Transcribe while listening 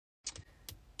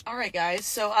All right, guys.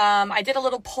 So I did a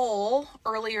little poll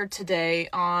earlier today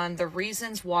on the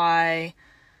reasons why.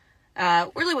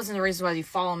 Really wasn't the reason why you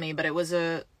follow me, but it was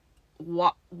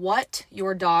what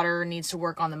your daughter needs to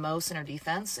work on the most in her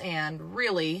defense, and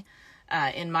really,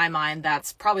 in my mind,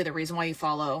 that's probably the reason why you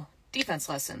follow defense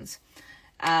lessons.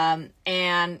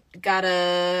 And got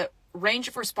a range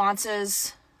of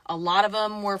responses. A lot of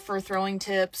them were for throwing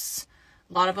tips.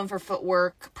 A lot of them for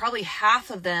footwork. Probably half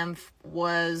of them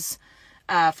was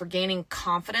for gaining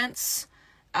confidence,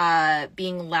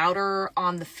 being louder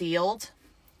on the field.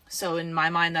 So in my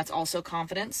mind, that's also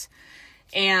confidence.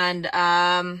 And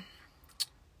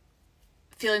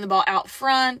feeling the ball out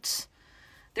front.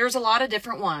 There's a lot of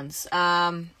different ones.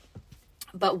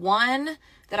 But one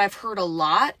that I've heard a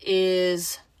lot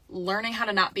is learning how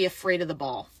to not be afraid of the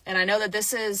ball. And I know that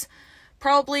this is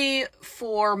probably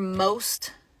for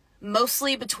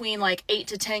mostly between like 8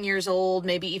 to 10 years old,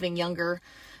 maybe even younger.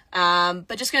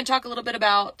 But just going to talk a little bit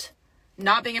about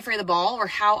not being afraid of the ball, or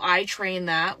how I train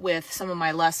that with some of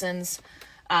my lessons,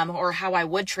 or how I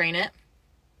would train it.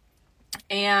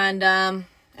 And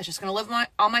it's just going to live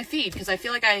on my feed, because I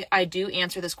feel like I do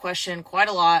answer this question quite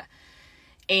a lot.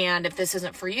 And if this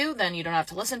isn't for you, then you don't have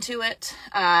to listen to it.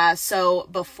 So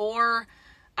before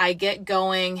I get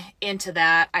going into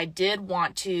that, I did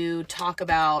want to talk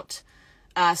about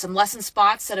some lesson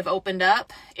spots that have opened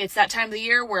up. It's that time of the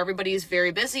year where everybody's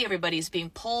very busy. Everybody's being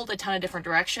pulled a ton of different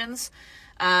directions.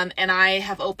 And I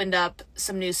have opened up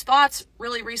some new spots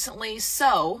really recently.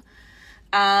 So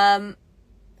I've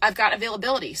got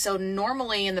availability. So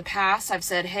normally in the past, I've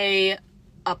said, hey,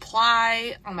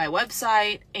 apply on my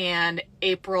website, and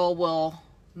April will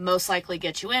most likely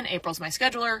get you in. April's my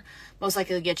scheduler, most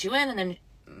likely get you in, and then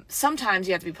sometimes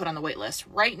you have to be put on the wait list.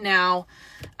 Right now,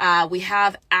 we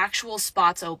have actual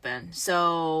spots open.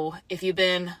 So if you've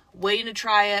been waiting to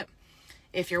try it,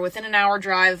 if you're within an hour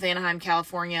drive of Anaheim,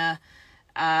 California,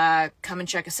 come and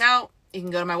check us out. You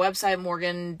can go to my website,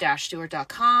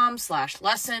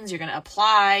 morgan-stewart.com/lessons. You're going to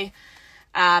apply,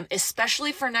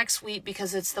 especially for next week,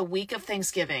 because it's the week of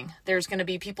Thanksgiving. There's going to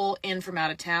be people in from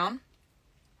out of town.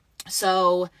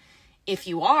 So if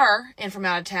you are in from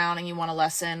out of town and you want a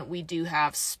lesson, we do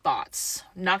have spots.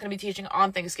 I'm not going to be teaching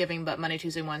on Thanksgiving, but Monday,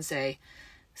 Tuesday, Wednesday,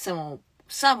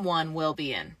 someone will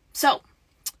be in. So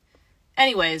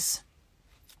anyways,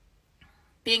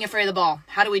 being afraid of the ball.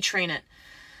 How do we train it?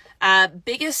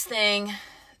 Biggest thing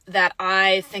that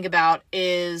I think about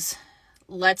is,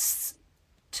 let's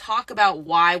talk about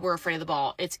why we're afraid of the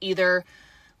ball. It's either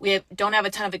don't have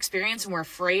a ton of experience and we're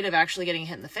afraid of actually getting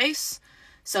hit in the face.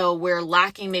 So we're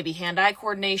lacking maybe hand-eye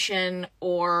coordination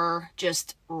or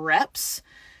just reps.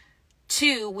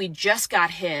 2, we just got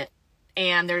hit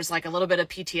and there's like a little bit of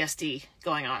PTSD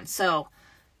going on. So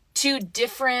 2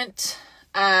 different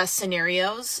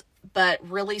scenarios, but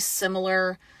really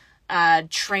similar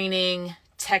training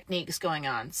techniques going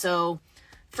on. So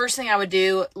first thing I would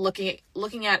do,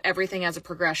 looking at everything as a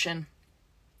progression.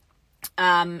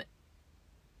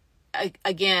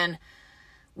 Again,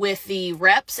 with the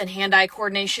reps and hand-eye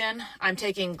coordination, I'm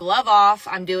taking glove off.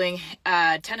 I'm doing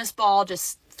tennis ball,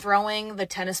 just throwing the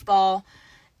tennis ball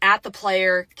at the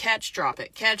player, catch, drop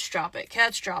it, catch, drop it,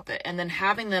 catch, drop it, and then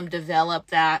having them develop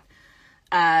that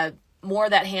more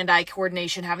of that hand-eye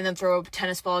coordination, having them throw a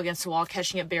tennis ball against the wall,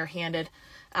 catching it barehanded.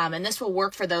 And this will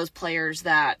work for those players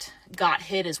that got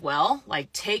hit as well,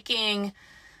 like taking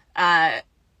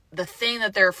the thing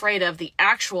that they're afraid of, the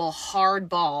actual hard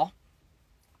ball,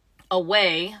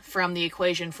 away from the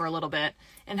equation for a little bit,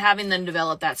 and having them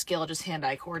develop that skill of just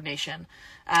hand-eye coordination.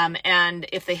 And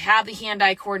if they have the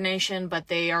hand-eye coordination, but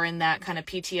they are in that kind of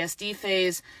PTSD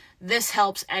phase, this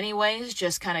helps anyways,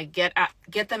 just kind of get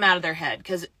them out of their head.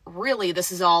 Because really, this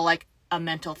is all like a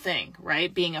mental thing,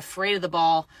 right? Being afraid of the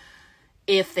ball.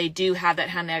 If they do have that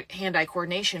hand-eye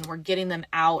coordination, we're getting them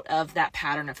out of that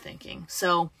pattern of thinking.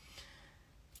 So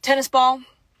tennis ball.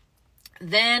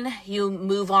 Then you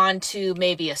move on to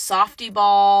maybe a softy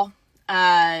ball,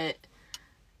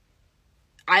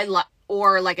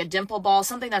 or like a dimple ball,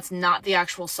 something that's not the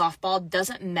actual softball.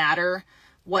 Doesn't matter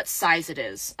what size it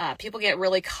is. People get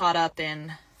really caught up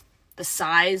in the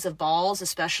size of balls,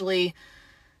 especially.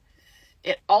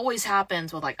 It always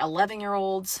happens with like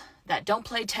 11-year-olds that don't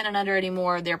play 10 and under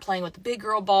anymore. They're playing with the big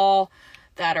girl ball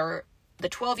that are the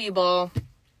 12U ball,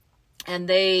 and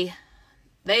they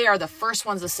are the first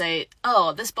ones to say,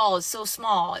 oh, this ball is so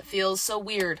small, it feels so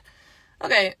weird.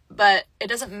 Okay, but it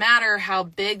doesn't matter how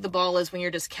big the ball is when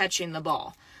you're just catching the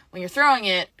ball. When you're throwing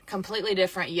it, completely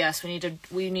different. Yes, we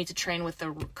need to train with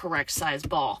the correct size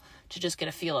ball to just get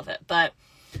a feel of it. But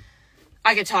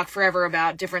I could talk forever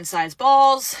about different size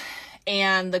balls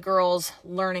and the girls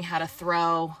learning how to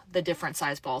throw the different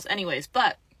size balls. Anyways,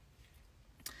 but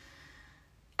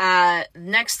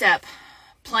next step,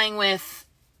 playing with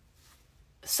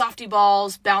softy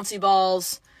balls, bouncy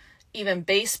balls, even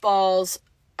baseballs,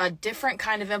 a different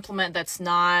kind of implement that's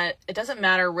not, it doesn't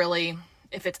matter really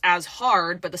if it's as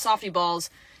hard, but the softy balls,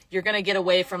 you're going to get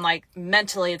away from, like,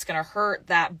 mentally it's going to hurt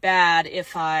that bad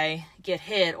if I get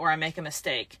hit or I make a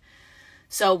mistake.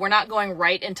 So we're not going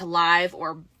right into live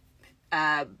or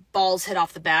balls hit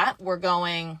off the bat. We're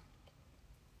going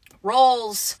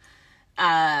rolls,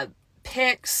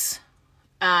 picks,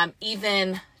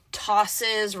 even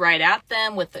tosses right at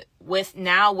them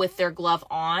with their glove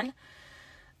on.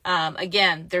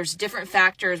 Again, there's different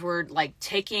factors. We're like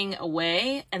taking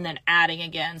away and then adding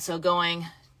again. So going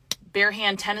bare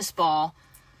hand tennis ball,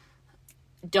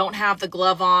 don't have the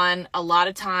glove on. A lot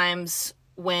of times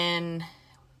when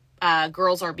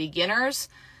girls are beginners,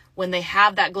 when they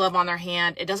have that glove on their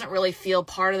hand, it doesn't really feel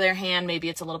part of their hand. Maybe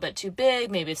it's a little bit too big.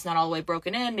 Maybe it's not all the way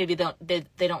broken in. Maybe they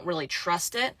don't really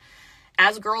trust it.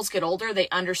 As girls get older, they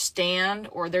understand,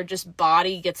 or their just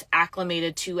body gets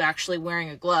acclimated to actually wearing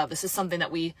a glove. This is something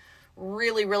that we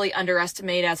really, really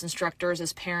underestimate as instructors,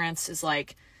 as parents, is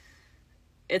like,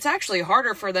 it's actually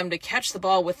harder for them to catch the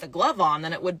ball with the glove on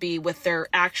than it would be with their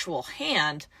actual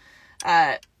hand.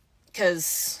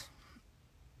 Because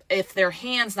if their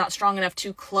hand's not strong enough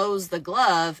to close the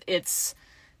glove, it's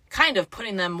kind of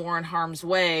putting them more in harm's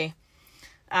way.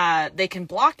 They can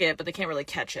block it, but they can't really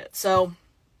catch it. So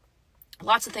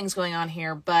lots of things going on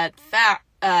here, but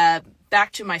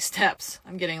back to my steps.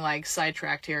 I'm getting like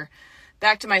sidetracked here.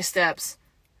 Back to my steps.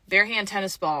 Bare hand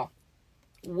tennis ball,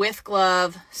 with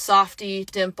glove, softy,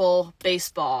 dimple,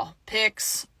 baseball,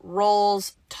 picks,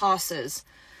 rolls, tosses.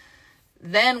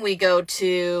 Then we go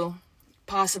to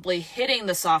possibly hitting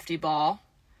the softy ball.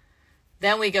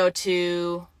 Then we go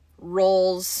to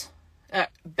rolls,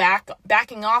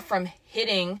 backing off from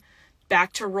hitting,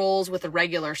 back to rolls with a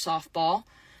regular softball.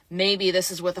 Maybe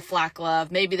this is with a flat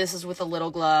glove. Maybe this is with a little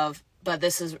glove, but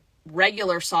this is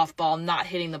regular softball, not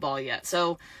hitting the ball yet.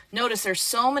 So notice there's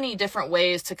so many different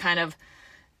ways to kind of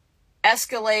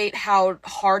escalate how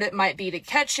hard it might be to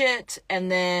catch it,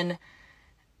 and then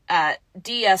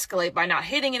de-escalate by not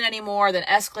hitting it anymore, then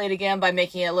escalate again by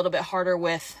making it a little bit harder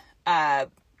with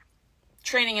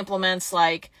training implements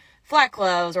like flat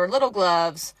gloves or little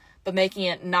gloves, but making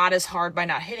it not as hard by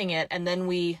not hitting it. And then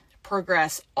we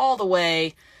progress all the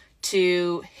way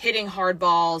to hitting hard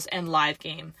balls and live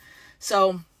game.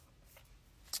 So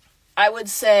I would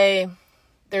say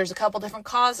there's a couple different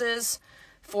causes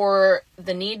for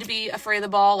the need to be afraid of the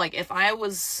ball. Like if I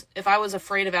was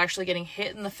afraid of actually getting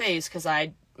hit in the face because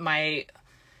my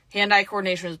hand-eye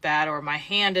coordination was bad, or my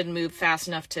hand didn't move fast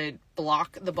enough to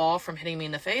block the ball from hitting me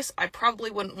in the face, I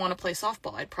probably wouldn't want to play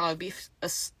softball. I'd probably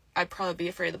be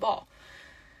afraid of the ball.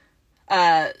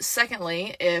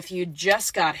 Secondly, if you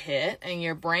just got hit and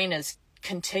your brain is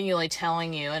continually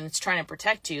telling you, and it's trying to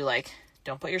protect you, like,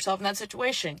 don't put yourself in that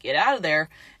situation, get out of there,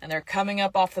 and they're coming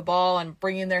up off the ball and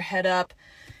bringing their head up,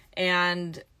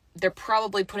 and they're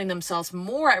probably putting themselves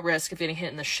more at risk of getting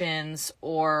hit in the shins,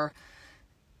 or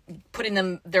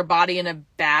putting their body in a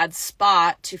bad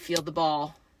spot to field the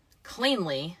ball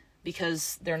cleanly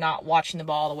because they're not watching the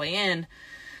ball all the way in.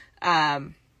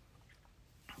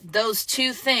 Those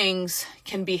two things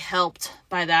can be helped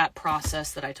by that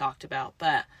process that I talked about.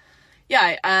 But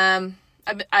yeah,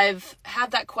 I've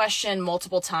had that question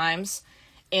multiple times,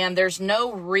 and there's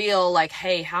no real like,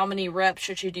 hey, how many reps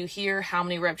should you do here? How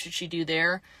many reps should you do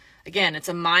there? Again, it's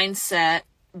a mindset.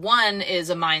 One is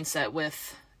a mindset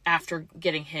with after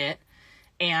getting hit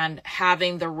and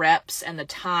having the reps and the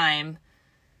time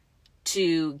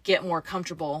to get more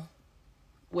comfortable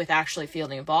with actually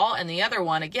fielding a ball. And the other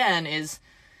one, again, is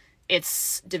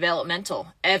it's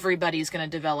developmental. Everybody's going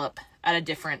to develop at a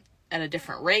different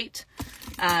rate,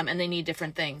 and they need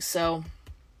different things. So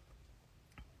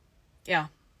yeah,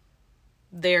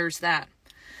 there's that.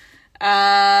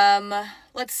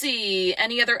 Let's see,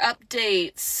 any other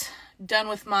updates? Done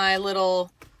with my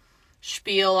little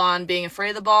spiel on being afraid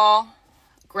of the ball.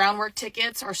 Groundwork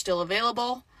tickets are still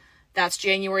available. That's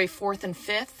January 4th and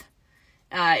 5th.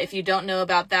 If you don't know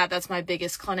about that, that's my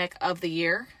biggest clinic of the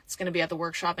year. It's going to be at the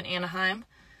workshop in Anaheim.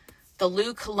 The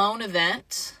Lou Cologne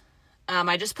event,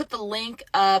 I just put the link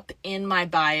up in my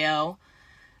bio.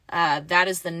 That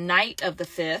is the night of the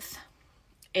 5th.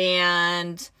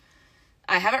 And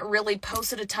I haven't really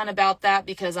posted a ton about that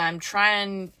because I'm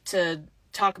trying to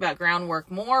talk about groundwork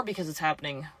more because it's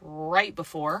happening right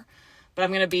before. But I'm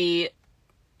going to be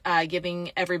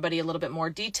giving everybody a little bit more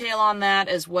detail on that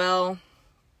as well.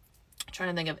 I'm trying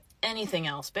to think of anything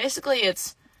else. Basically,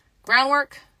 it's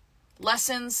groundwork,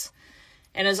 lessons,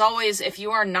 and as always, if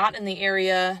you are not in the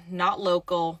area, not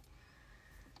local,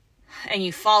 and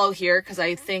you follow here, because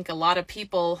I think a lot of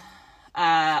people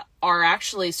are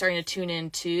actually starting to tune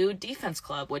into Defense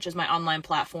Club, which is my online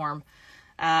platform,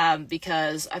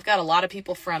 because I've got a lot of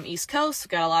people from East Coast, I've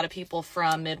got a lot of people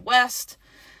from Midwest.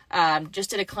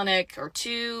 Just did a clinic or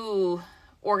 2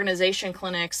 organization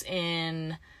clinics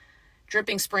in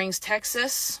Dripping Springs,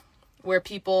 Texas, where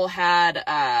people had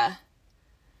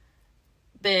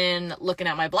been looking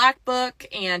at my black book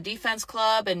and Defense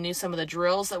Club and knew some of the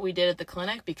drills that we did at the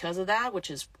clinic because of that,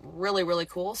 which is really, really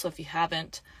cool. So if you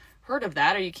haven't heard of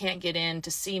that, or you can't get in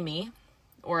to see me,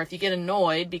 or if you get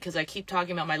annoyed because I keep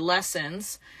talking about my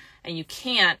lessons and you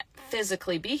can't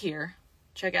physically be here,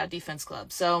 check out Defense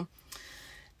Club. So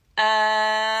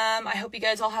I hope you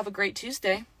guys all have a great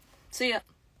Tuesday. See ya.